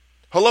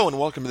Hello and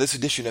welcome to this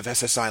edition of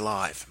SSI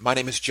Live. My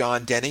name is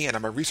John Deni and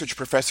I'm a research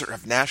professor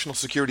of National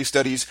Security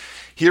Studies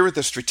here at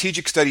the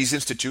Strategic Studies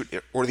Institute,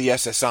 or the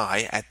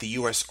SSI, at the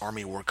U.S.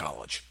 Army War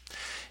College.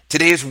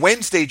 Today is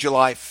Wednesday,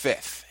 July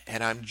 5th,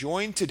 and I'm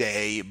joined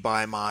today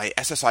by my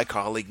SSI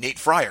colleague, Nate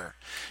Freier.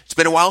 It's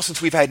been a while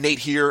since we've had Nate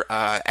here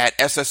at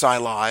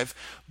SSI Live,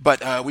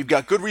 but we've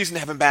got good reason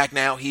to have him back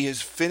now. He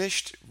has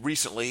finished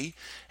recently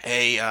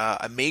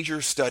a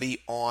major study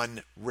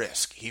on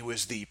risk. He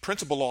was the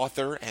principal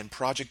author and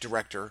project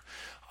director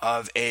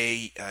of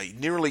a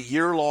nearly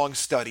year-long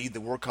study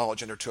the War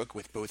College undertook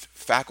with both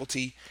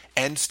faculty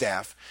and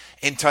staff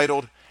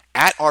entitled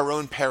At Our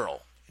Own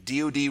Peril,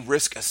 DoD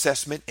Risk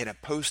Assessment in a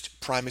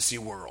Post-Primacy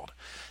World.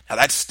 Now,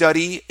 that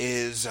study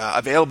is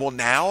available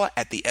now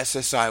at the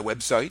SSI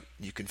website.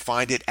 You can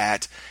find it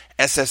at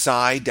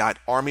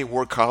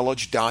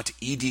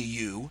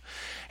ssi.armywarcollege.edu,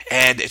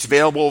 and it's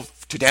available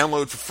to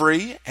download for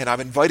free, and I've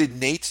invited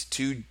Nate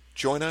to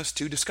join us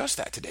to discuss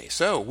that today.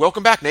 So,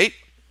 welcome back, Nate.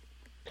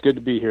 It's good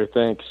to be here.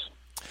 Thanks.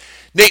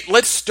 Nate,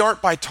 let's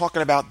start by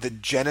talking about the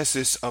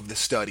genesis of the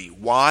study.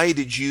 Why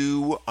did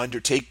you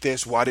undertake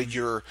this? Why did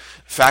your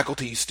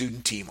faculty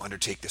student team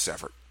undertake this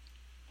effort?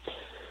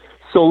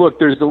 So, look,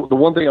 there's the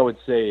one thing I would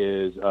say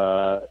is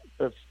I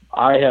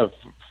have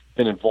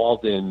been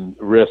involved in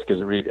risk as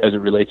it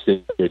relates to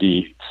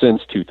DoD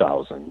since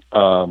 2000.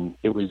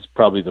 It was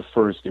probably the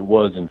first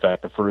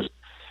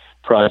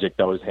project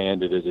I was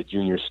handed as a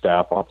junior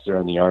staff officer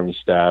on the Army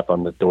staff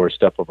on the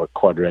doorstep of a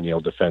quadrennial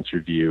defense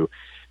review,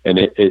 and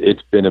it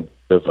has been a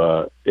bit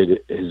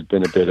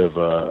of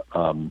a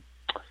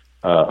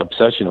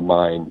obsession of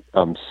mine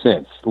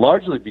since,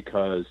 largely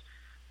because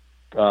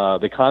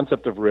the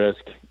concept of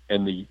risk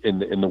and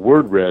the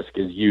word risk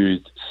is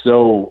used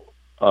so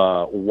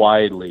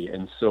widely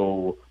and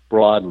so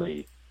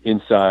broadly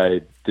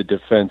inside the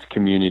defense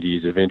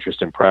communities of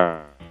interest and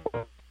practice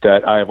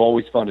that I have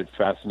always found it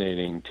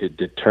fascinating to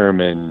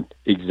determine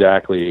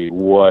exactly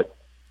what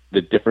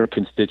the different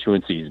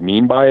constituencies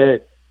mean by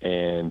it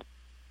and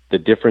the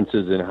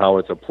differences in how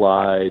it's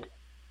applied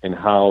and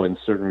how, in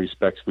certain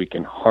respects, we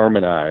can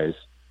harmonize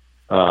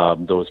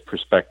those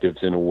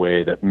perspectives in a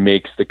way that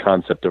makes the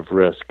concept of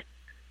risk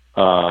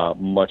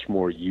much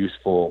more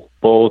useful,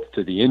 both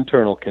to the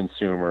internal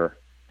consumer,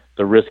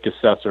 the risk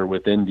assessor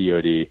within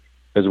DoD,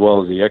 as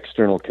well as the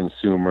external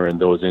consumer and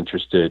those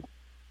interested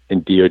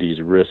in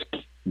DoD's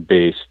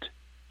risk-based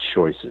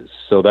choices.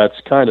 So that's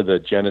kind of the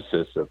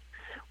genesis of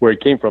where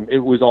it came from. It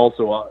was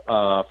also,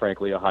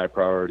 frankly, a high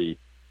priority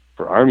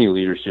for Army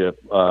leadership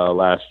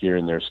last year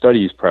in their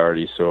studies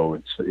priority,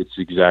 so it's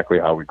exactly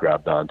how we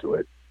grabbed onto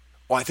it.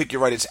 Well, I think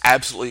you're right. It's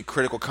absolutely a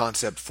critical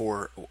concept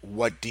for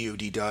what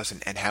DoD does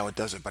and how it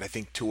does it, but I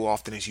think too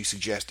often, as you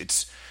suggest,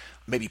 it's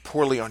maybe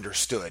poorly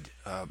understood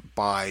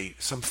by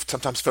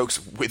sometimes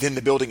folks within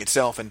the building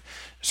itself and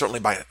certainly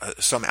by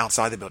some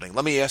outside the building.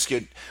 Let me ask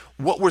you,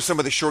 what were some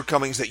of the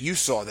shortcomings that you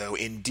saw, though,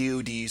 in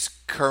DoD's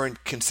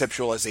current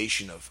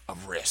conceptualization of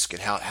risk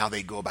and how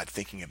they go about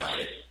thinking about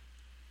it?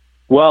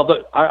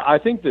 Well, I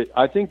think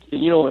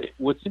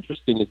what's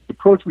interesting is the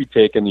approach we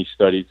take in these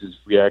studies is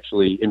we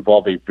actually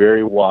involve a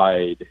very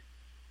wide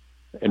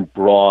and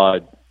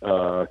broad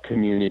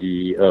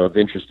community of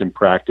interest and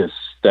practice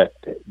that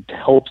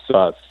helps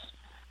us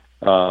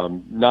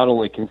not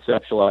only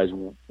conceptualize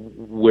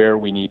where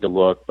we need to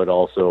look, but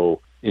also,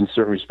 in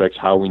certain respects,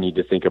 how we need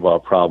to think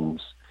about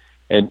problems.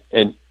 And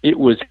it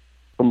was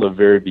from the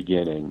very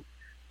beginning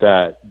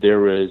that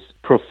there was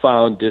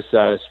profound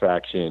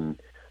dissatisfaction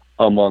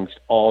amongst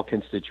all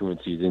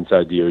constituencies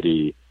inside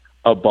DoD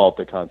about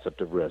the concept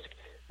of risk.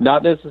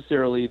 Not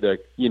necessarily there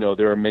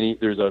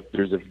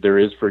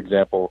is, for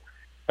example,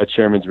 a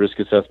chairman's risk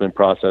assessment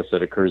process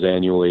that occurs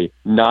annually,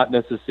 not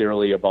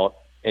necessarily about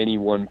any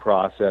one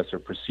process or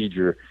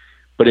procedure,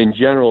 but in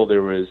general,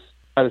 there was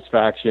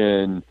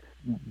satisfaction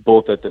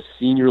both at the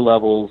senior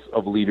levels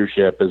of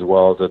leadership as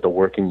well as at the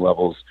working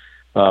levels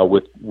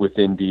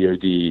within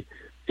DoD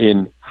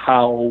in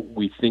how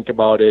we think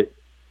about it,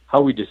 how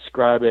we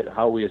describe it,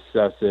 how we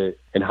assess it,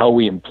 and how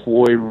we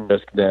employ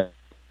risk then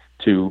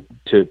to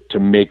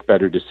make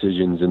better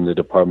decisions in the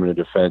Department of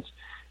Defense.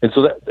 And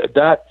so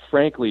that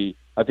frankly,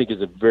 I think is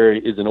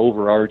an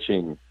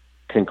overarching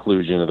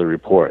conclusion of the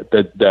report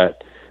that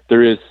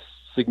there is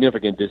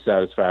significant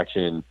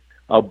dissatisfaction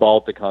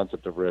about the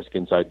concept of risk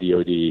inside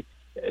DoD.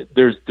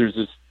 There's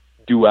this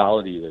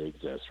duality that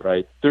exists,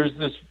 right? There's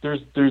this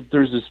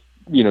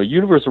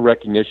universal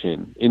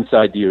recognition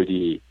inside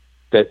DoD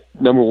that,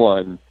 number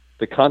one,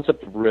 the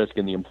concept of risk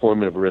and the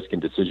employment of risk in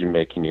decision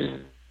making is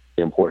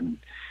important.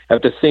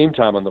 At the same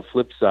time, on the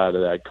flip side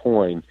of that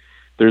coin,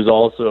 there's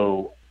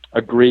also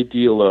a great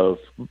deal of,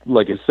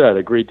 like I said,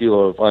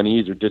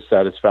 unease or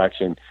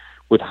dissatisfaction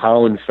with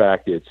how, in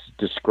fact, it's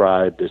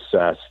described,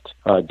 assessed,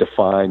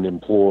 defined,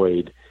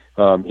 employed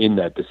in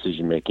that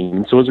decision making.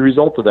 And so as a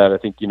result of that, I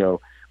think,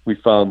 we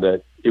found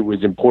that it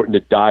was important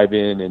to dive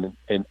in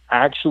and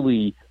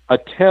actually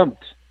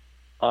attempt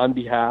on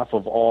behalf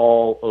of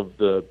all of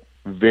the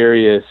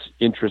various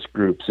interest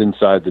groups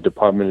inside the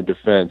Department of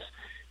Defense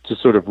to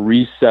sort of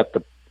reset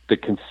the the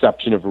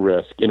conception of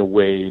risk in a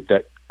way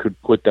that could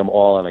put them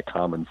all on a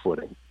common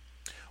footing.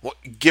 Well,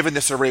 given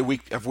this array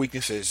of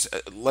weaknesses,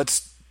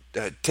 let's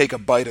take a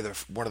bite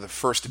of one of the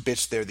first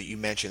bits there that you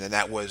mentioned, and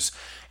that was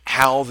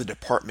how the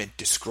department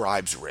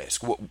describes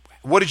risk.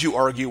 What did you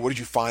argue? What did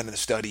you find in the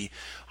study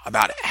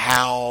about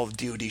how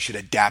DoD should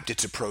adapt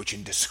its approach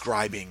in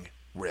describing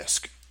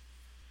risk?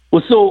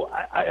 Well, so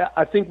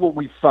I think what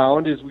we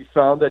found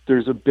that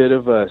there's a bit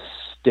of a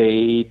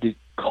staid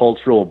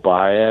cultural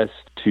bias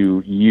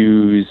to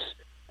use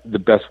the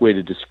best way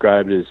to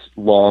describe it is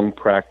long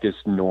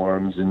practiced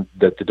norms and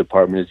that the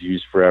department has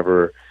used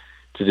forever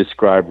to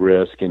describe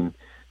risk, and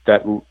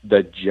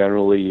that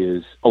generally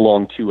is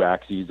along two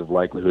axes of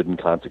likelihood and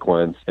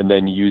consequence, and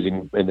then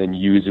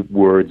use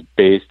words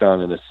based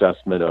on an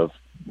assessment of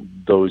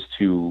those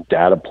two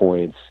data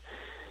points,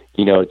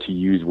 to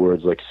use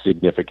words like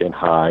significant,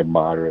 high,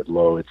 moderate,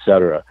 low,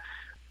 etc.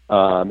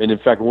 And in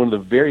fact, one of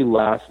the very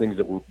last things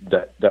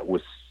that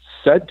was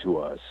said to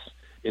us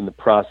in the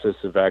process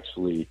of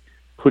actually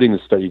putting the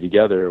study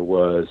together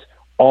was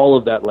all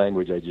of that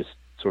language I just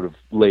sort of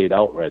laid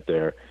out right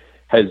there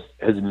has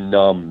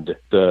numbed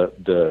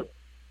the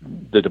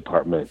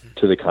department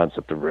to the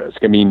concept of risk.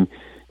 I mean,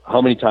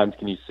 how many times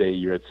can you say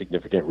you're at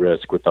significant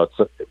risk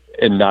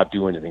and not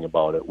do anything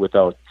about it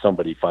without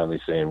somebody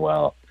finally saying,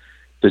 well,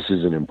 this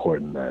isn't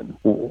important then?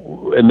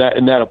 And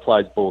that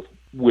applies both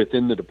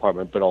within the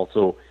department, but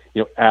also,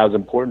 as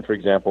important, for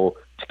example,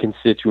 to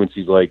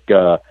constituencies like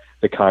the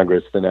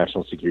Congress, the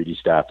national security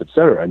staff, et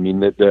cetera. I mean,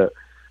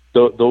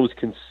 those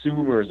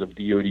consumers of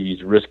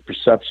DoD's risk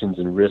perceptions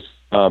and risk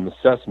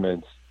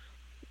assessments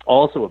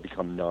also have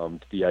become numb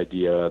to the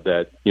idea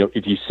that,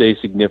 if you say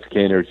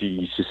significant or if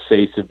you just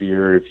say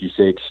severe, if you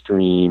say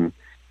extreme,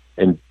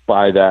 and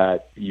by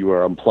that you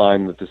are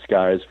implying that the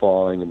sky is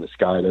falling and the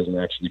sky doesn't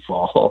actually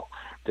fall,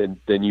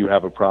 then you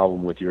have a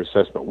problem with your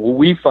assessment. What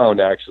we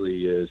found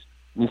actually is,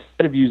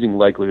 instead of using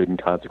likelihood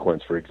and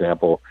consequence, for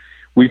example,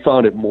 we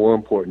found it more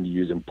important to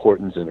use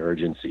importance and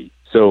urgency.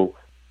 So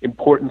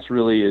importance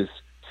really is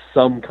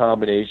some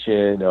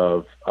combination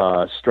of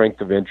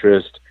strength of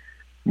interest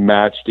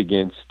matched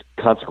against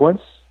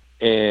consequence,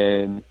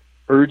 and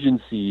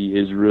urgency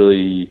is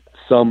really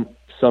some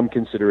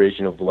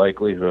consideration of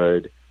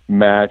likelihood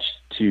matched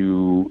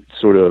to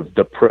sort of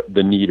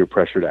the need or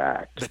pressure to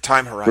act. The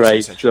time horizon, right?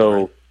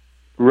 essentially.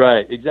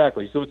 Right,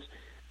 exactly.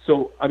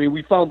 So I mean,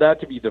 we found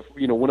that to be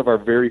one of our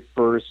very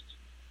first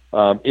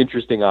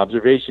interesting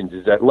observations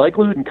is that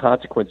likelihood and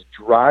consequence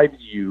drives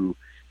you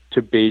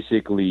to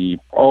basically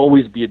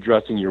always be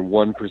addressing your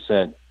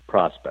 1%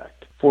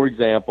 prospect. For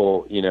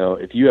example,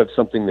 if you have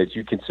something that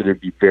you consider to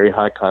be very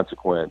high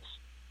consequence,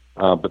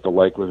 but the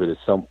likelihood is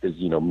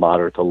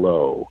moderate to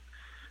low,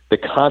 the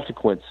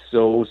consequence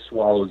so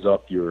swallows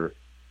up your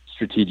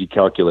strategic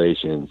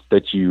calculations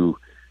that you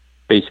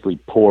basically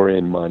pour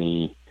in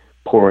money,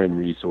 pour in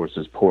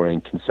resources, pour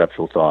in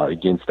conceptual thought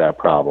against that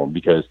problem,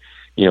 because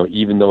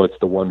even though it's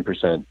the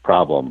 1%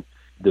 problem,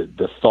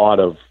 the thought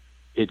of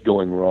it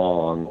going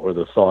wrong or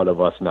the thought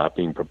of us not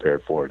being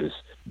prepared for it is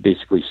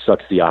basically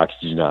sucks the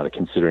oxygen out of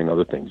considering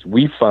other things.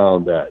 We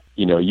found that,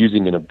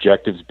 using an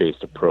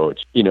objectives-based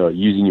approach,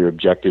 using your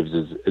objectives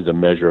as a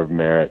measure of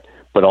merit,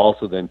 but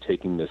also then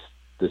taking this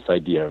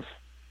idea of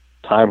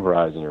time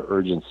horizon or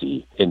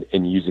urgency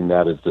and using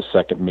that as the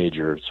second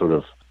major sort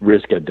of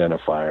risk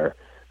identifier,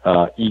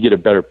 you get a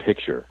better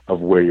picture of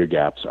where your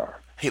gaps are.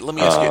 Hey, let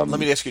me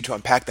ask you to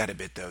unpack that a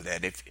bit, though.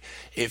 Then,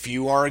 if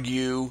you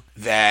argue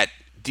that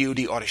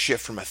DoD ought to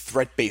shift from a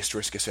threat-based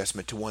risk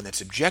assessment to one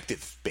that's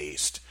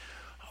objective-based,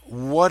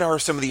 what are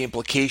some of the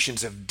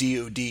implications of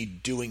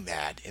DoD doing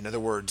that? In other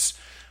words,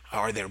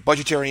 are there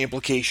budgetary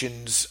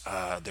implications?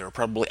 There are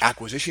probably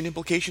acquisition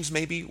implications,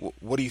 maybe?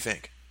 What do you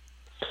think?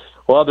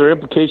 Well, there are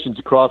implications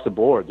across the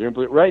board.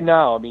 Right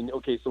now,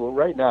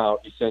 right now,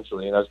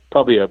 essentially, and that's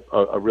probably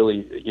a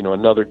really,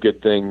 another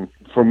good thing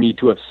for me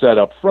to have said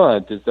up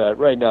front is that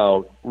right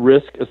now,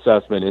 risk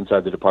assessment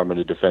inside the Department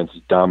of Defense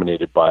is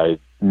dominated by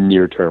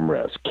near-term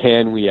risk.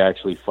 Can we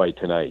actually fight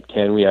tonight?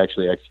 Can we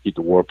actually execute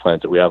the war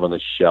plans that we have on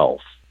the shelf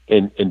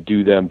and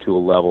do them to a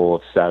level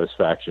of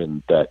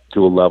satisfaction,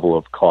 to a level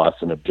of cost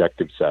and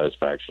objective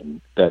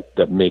satisfaction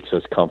that makes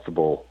us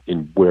comfortable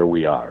in where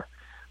we are?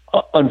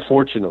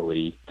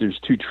 Unfortunately, there's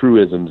two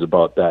truisms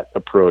about that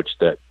approach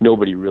that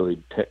nobody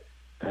really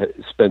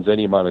spends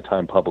any amount of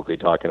time publicly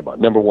talking about.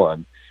 Number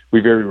one,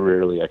 we very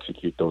rarely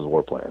execute those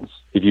war plans.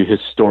 If you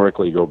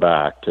historically go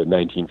back to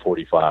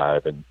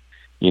 1945 and,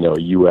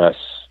 U.S.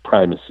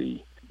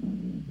 primacy,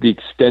 the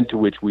extent to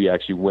which we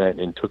actually went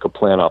and took a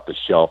plan off the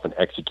shelf and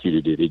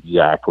executed it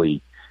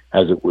exactly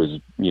as it was,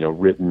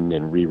 written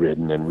and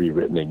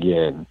rewritten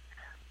again,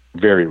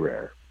 very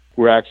rare.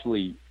 We're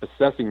actually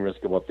assessing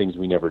risk about things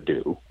we never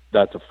do.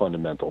 That's a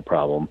fundamental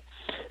problem.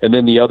 And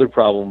then the other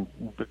problem,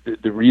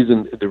 the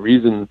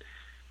reason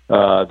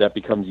that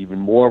becomes even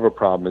more of a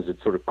problem is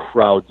it sort of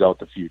crowds out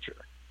the future.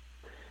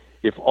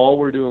 If all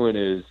we're doing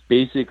is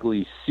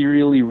basically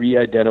serially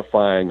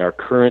re-identifying our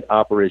current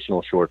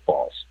operational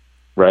shortfalls,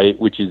 right,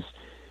 which is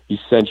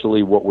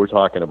essentially what we're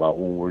talking about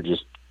when we're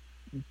just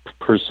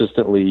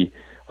persistently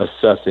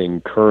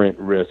assessing current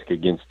risk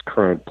against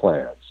current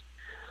plans.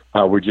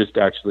 We're just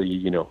actually,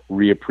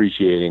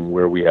 reappreciating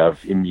where we have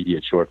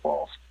immediate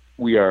shortfalls.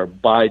 We are,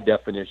 by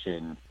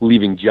definition,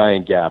 leaving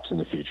giant gaps in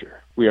the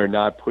future. We are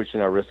not pushing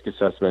our risk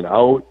assessment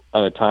out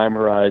on a time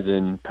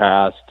horizon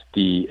past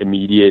the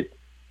immediate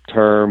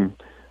term,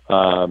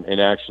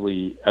 and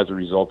actually, as a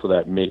result of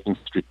that, making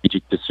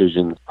strategic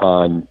decisions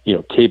on,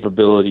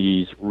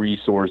 capabilities,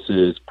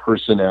 resources,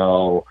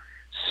 personnel,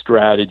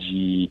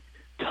 strategy,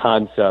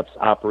 concepts,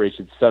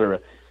 operations, et cetera,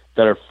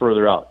 that are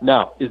further out.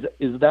 Now,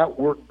 is that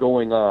work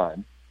going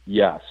on?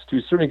 Yes. To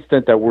a certain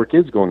extent, that work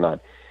is going on.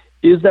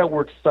 Is that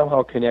work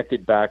somehow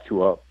connected back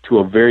to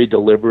a very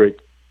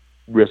deliberate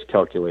risk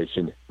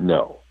calculation?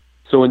 No.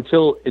 So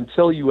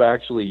until you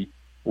actually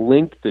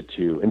link the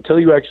two, until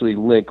you actually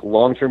link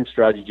long-term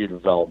strategy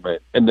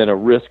development and then a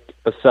risk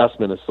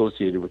assessment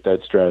associated with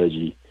that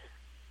strategy,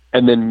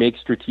 and then make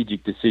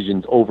strategic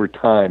decisions over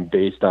time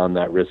based on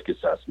that risk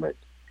assessment,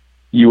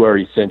 you are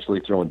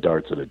essentially throwing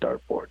darts at a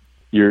dartboard.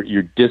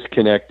 You're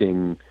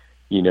disconnecting,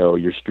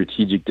 your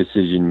strategic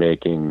decision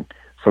making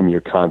from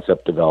your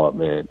concept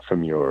development,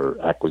 from your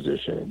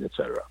acquisition, et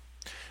cetera.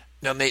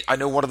 Now, Nate, I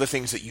know one of the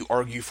things that you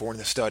argue for in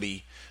the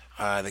study,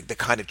 the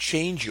kind of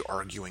change you're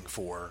arguing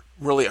for,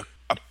 really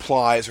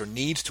applies or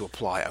needs to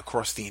apply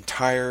across the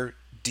entire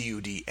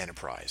DoD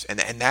enterprise. And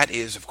that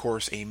is, of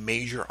course, a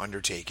major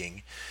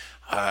undertaking.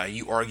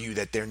 You argue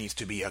that there needs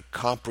to be a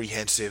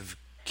comprehensive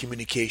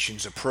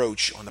communications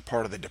approach on the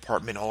part of the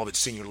department, all of its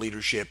senior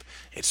leadership,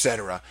 et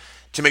cetera,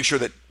 to make sure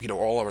that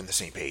all are on the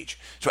same page.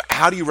 So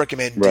how do you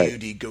recommend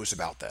DoD goes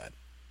about that?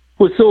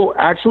 Well, so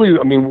actually,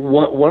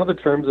 one of the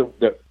terms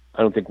that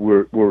I don't think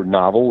we're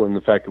novel in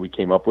the fact that we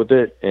came up with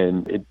it,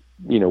 and it,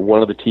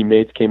 one of the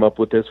teammates came up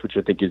with this, which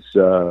I think is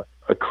a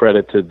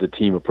credit to the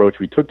team approach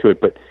we took to it.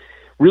 But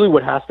really,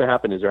 what has to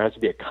happen is there has to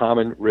be a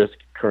common risk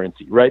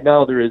currency. Right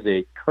now, there is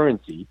a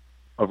currency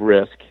of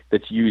risk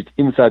that's used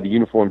inside the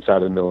uniform side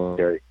of the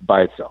military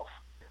by itself.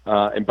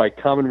 And by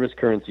common risk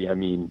currency, I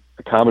mean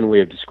a common way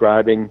of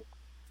describing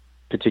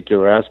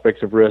particular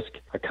aspects of risk,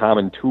 a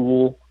common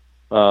tool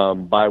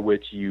by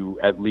which you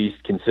at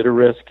least consider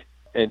risk.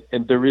 And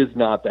there is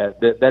not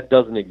that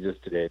doesn't exist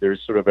today.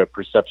 There's sort of a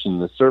perception in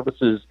the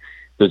services.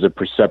 There's a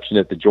perception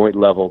at the joint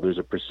level. There's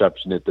a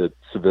perception at the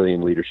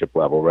civilian leadership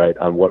level, right,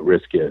 on what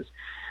risk is.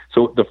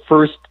 So the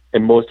first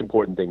and most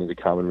important thing is a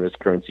common risk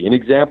currency. An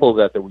example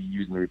of that we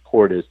use in the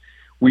report is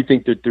we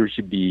think that there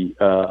should be,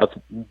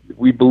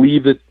 we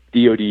believe that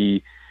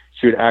DoD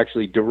should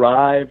actually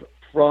derive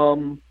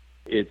from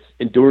its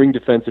enduring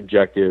defense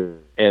objective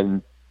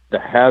and the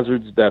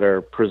hazards that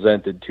are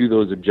presented to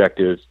those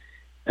objectives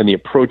and the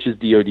approaches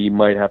DoD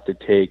might have to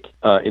take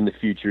in the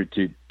future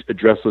to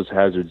address those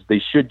hazards. They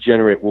should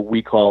generate what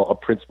we call a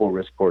principal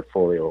risk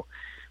portfolio,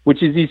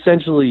 which is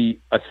essentially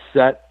a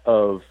set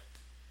of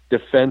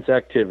defense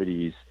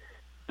activities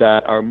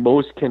that are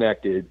most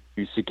connected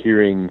to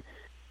securing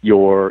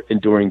your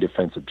enduring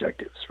defense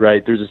objectives,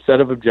 right? There's a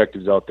set of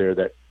objectives out there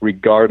that,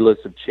 regardless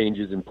of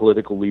changes in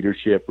political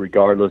leadership,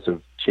 regardless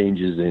of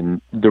changes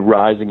in the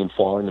rising and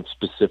falling of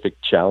specific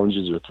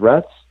challenges or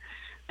threats,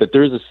 that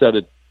there's a set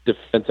of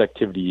defense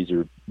activities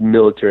or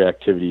military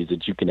activities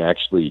that you can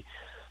actually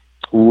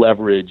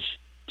leverage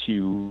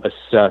to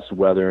assess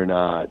whether or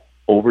not,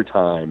 over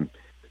time,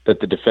 that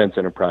the defense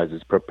enterprise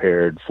is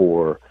prepared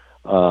for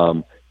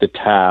the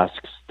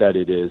tasks that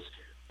it is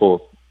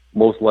both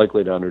most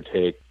likely to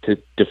undertake to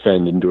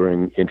defend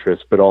enduring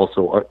interests, but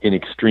also in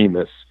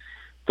extremis,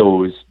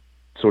 those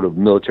sort of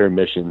military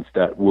missions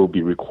that will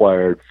be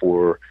required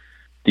for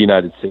the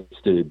United States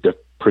to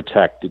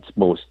protect its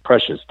most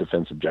precious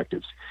defense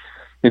objectives.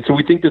 And so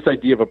we think this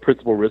idea of a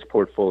principal risk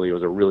portfolio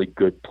is a really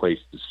good place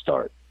to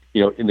start.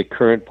 In the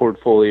current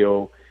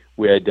portfolio,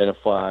 we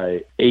identify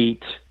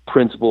 8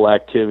 principal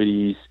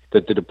activities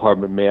that the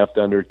department may have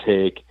to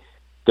undertake,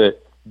 that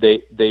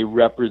they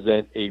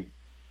represent a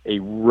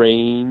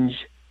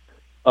range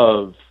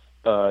of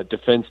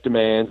defense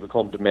demands. We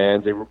call them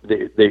demands.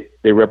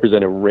 They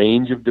represent a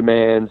range of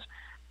demands,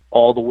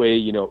 all the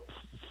way,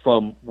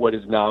 from what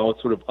is now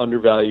sort of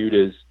undervalued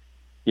as,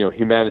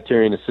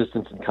 humanitarian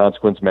assistance and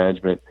consequence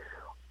management,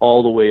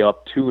 all the way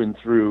up to and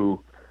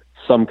through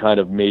some kind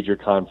of major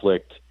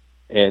conflict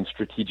and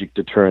strategic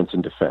deterrence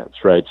and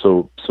defense, right?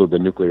 So the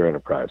nuclear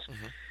enterprise.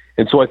 Mm-hmm.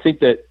 And so I think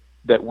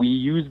that we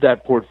use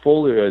that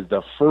portfolio as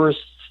the first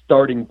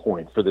starting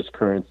point for this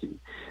currency.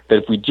 That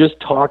if we just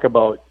talk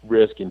about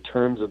risk in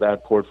terms of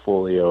that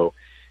portfolio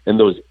and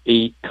those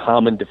 8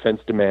 common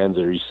defense demands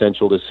that are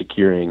essential to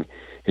securing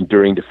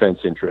enduring defense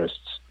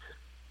interests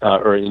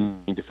or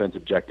in defense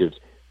objectives,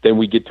 then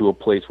we get to a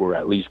place where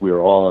at least we are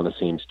all on the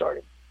same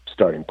starting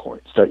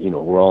point.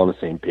 We're all on the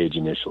same page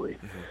initially.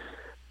 Mm-hmm.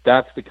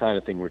 That's the kind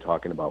of thing we're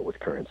talking about with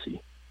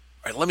currency.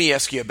 All right, let me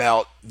ask you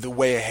about the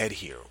way ahead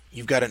here.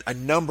 You've got a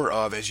number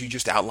of, as you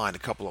just outlined a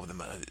couple of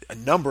them, a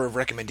number of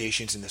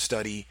recommendations in the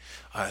study,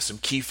 some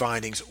key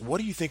findings. What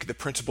do you think the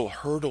principal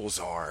hurdles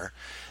are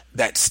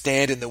that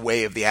stand in the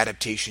way of the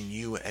adaptation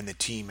you and the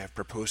team have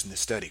proposed in the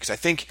study? Because I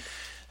think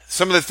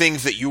some of the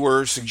things that you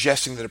were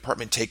suggesting the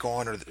department take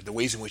on, or the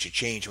ways in which it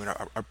changed,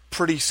 are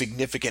pretty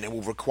significant and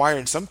will require,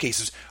 in some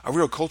cases, a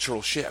real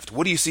cultural shift.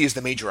 What do you see as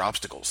the major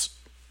obstacles?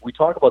 We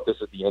talk about this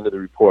at the end of the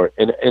report,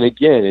 and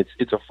again,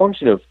 it's a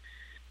function of,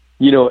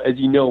 as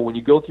you know, when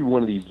you go through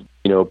one of these,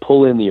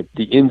 pull in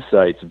the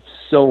insights of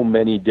so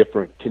many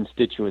different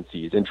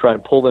constituencies and try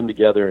and pull them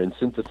together and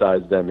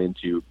synthesize them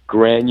into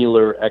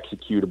granular,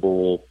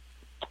 executable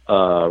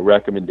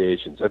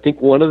recommendations. I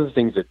think one of the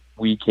things that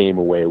we came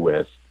away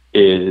with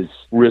is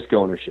risk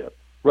ownership.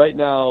 Right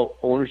now,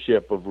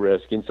 ownership of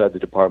risk inside the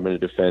Department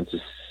of Defense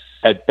is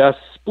at best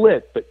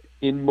split, but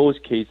in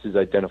most cases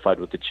identified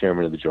with the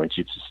chairman of the Joint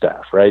Chiefs of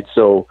Staff, right?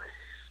 So,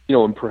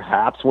 and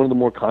perhaps one of the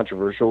more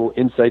controversial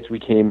insights we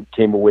came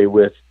away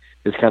with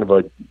is kind of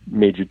a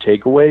major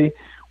takeaway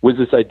was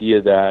this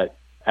idea that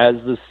as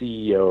the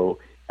CEO,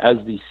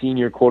 as the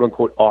senior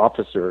quote-unquote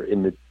officer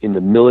in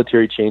the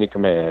military chain of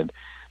command,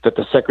 that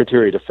the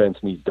Secretary of Defense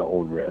needs to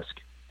own risk.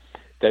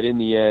 That in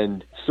the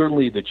end,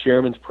 certainly the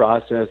chairman's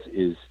process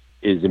is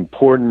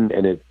important,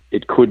 and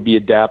it could be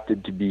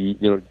adapted to be,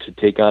 to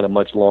take on a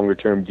much longer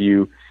term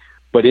view.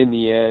 But in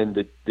the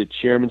end, the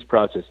chairman's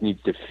process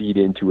needs to feed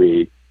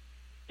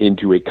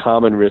into a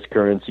common risk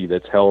currency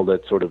that's held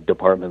at sort of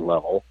department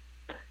level,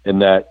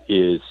 and that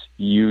is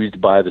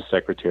used by the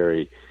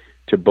secretary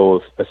to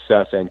both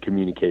assess and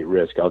communicate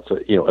risk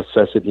outside,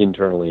 assess it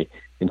internally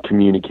and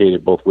communicate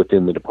it both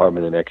within the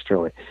department and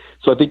externally.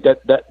 So I think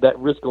that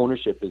risk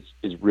ownership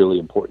is really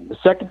important. The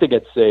second thing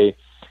I'd say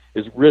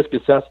is risk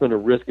assessment or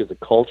risk as a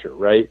culture,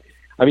 right?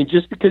 I mean,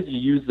 just because you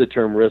use the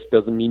term risk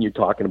doesn't mean you're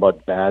talking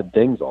about bad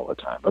things all the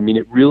time. I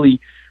mean,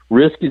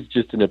 risk is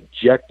just an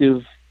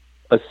objective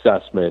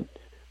assessment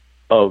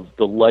of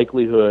the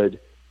likelihood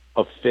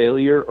of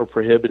failure or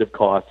prohibitive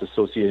costs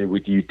associated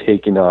with you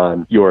taking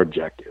on your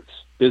objectives.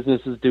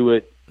 Businesses do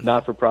it,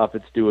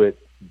 not-for-profits do it,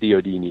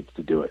 DoD needs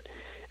to do it.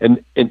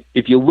 And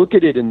if you look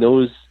at it in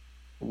those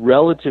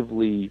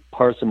relatively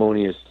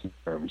parsimonious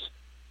terms,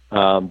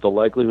 the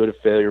likelihood of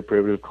failure,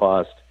 prohibitive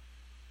cost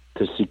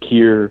to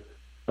secure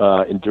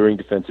enduring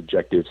defense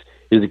objectives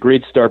is a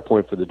great start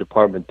point for the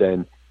department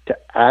then to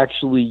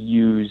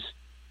actually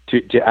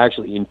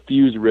actually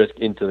infuse risk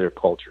into their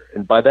culture.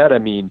 And by that I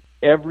mean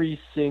every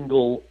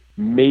single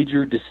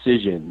major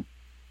decision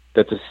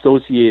that's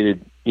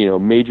associated,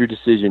 major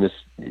decision is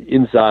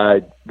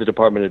inside the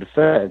Department of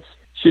Defense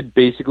should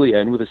basically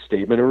end with a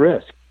statement of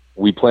risk.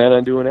 We plan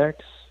on doing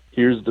X.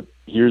 Here's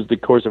the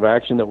course of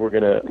action that we're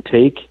going to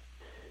take,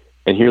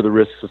 and here are the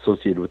risks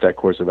associated with that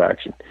course of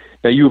action.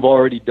 Now, you've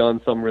already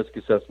done some risk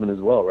assessment as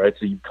well, right?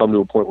 So you've come to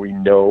a point where you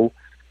know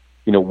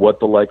what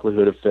the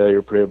likelihood of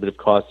failure, prohibitive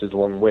cost is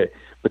along the way.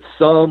 But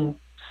some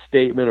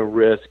statement of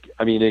risk,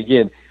 I mean,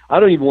 again, I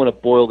don't even want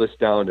to boil this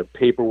down to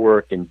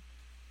paperwork and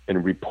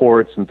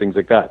reports and things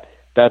like that.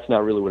 That's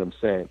not really what I'm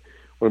saying.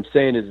 What I'm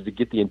saying is to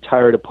get the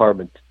entire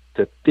department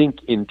to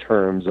think in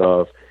terms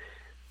of,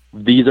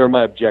 these are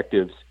my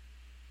objectives,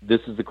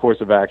 this is the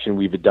course of action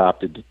we've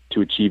adopted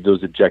to achieve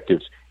those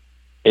objectives,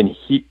 and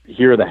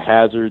here are the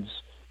hazards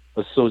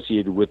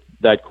associated with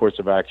that course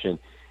of action,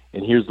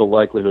 and here's the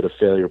likelihood of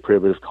failure,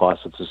 prohibitive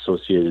costs that's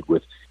associated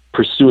with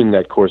pursuing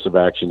that course of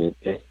action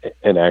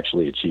and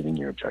actually achieving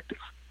your objective.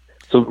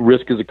 So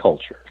risk as a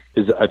culture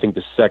is, I think,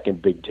 the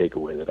second big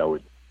takeaway that I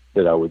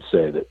would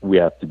say that we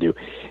have to do.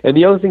 And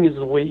the other thing is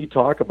the way you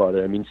talk about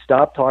it. I mean,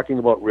 stop talking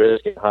about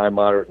risk at high,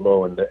 moderate,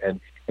 low, and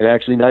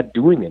actually not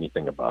doing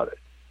anything about it,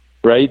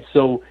 right?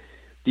 So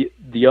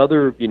the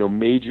other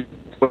major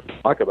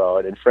talk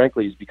about, and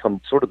frankly has become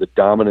sort of the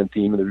dominant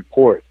theme of the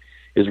report,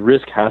 is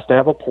risk has to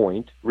have a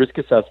point. Risk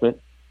assessment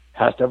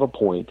has to have a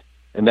point,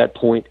 and that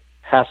point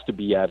has to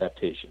be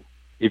adaptation.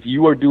 If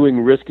you are doing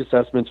risk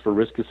assessments for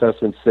risk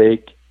assessment's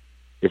sake,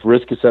 if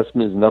risk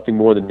assessment is nothing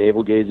more than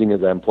navel gazing,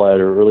 as I implied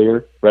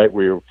earlier, right,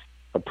 where you're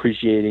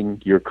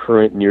appreciating your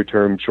current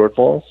near-term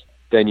shortfalls,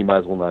 then you might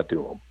as well not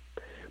do them.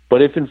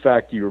 But if, in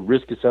fact, your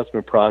risk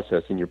assessment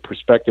process and your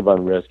perspective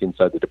on risk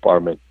inside the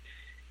department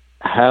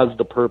has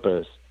the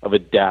purpose of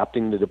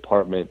adapting the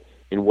department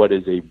in what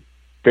is a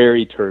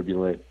very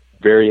turbulent,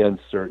 very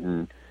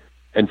uncertain,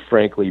 and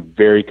frankly,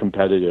 very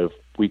competitive,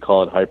 we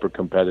call it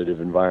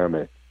hyper-competitive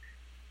environment,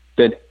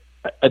 then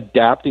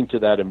adapting to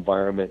that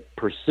environment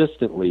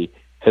persistently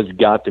has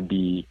got to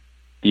be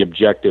the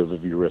objective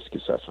of your risk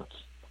assessments.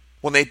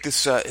 Well, Nate,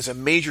 this is a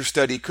major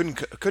study.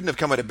 Couldn't have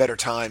come at a better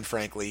time,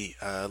 frankly,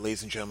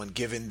 ladies and gentlemen,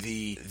 given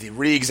the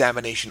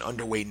re-examination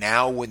underway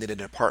now within the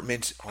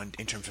department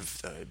in terms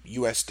of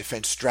U.S.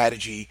 defense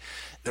strategy.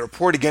 The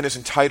report, again, is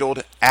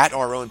entitled At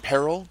Our Own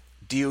Peril,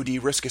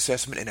 DoD Risk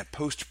Assessment in a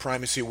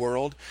Post-Primacy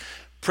World.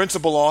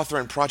 Principal author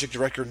and project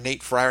director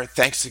Nate Freier,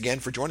 thanks again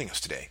for joining us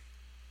today.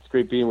 It's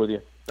great being with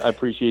you. I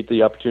appreciate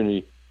the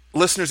opportunity.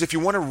 Listeners, if you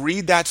want to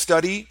read that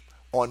study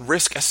on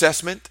risk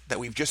assessment that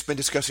we've just been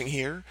discussing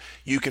here,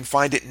 you can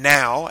find it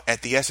now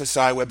at the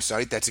SSI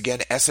website. That's, again,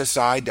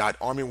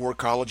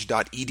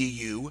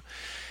 ssi.armywarcollege.edu,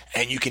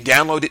 and you can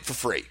download it for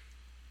free.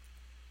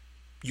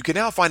 You can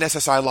now find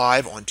SSI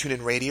Live on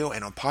TuneIn Radio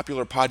and on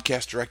popular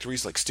podcast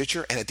directories like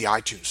Stitcher and at the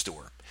iTunes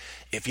Store.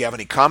 If you have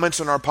any comments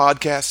on our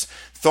podcast,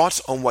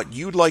 thoughts on what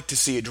you'd like to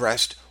see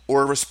addressed,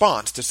 or a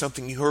response to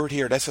something you heard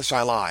here at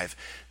SSI Live,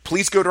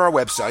 please go to our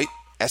website,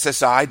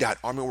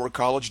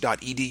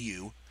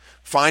 ssi.armywarcollege.edu,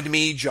 find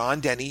me,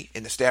 John Deni,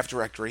 in the staff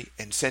directory,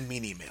 and send me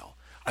an email.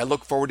 I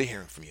look forward to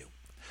hearing from you.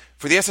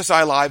 For the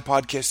SSI Live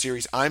podcast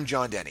series, I'm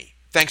John Deni.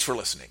 Thanks for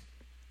listening.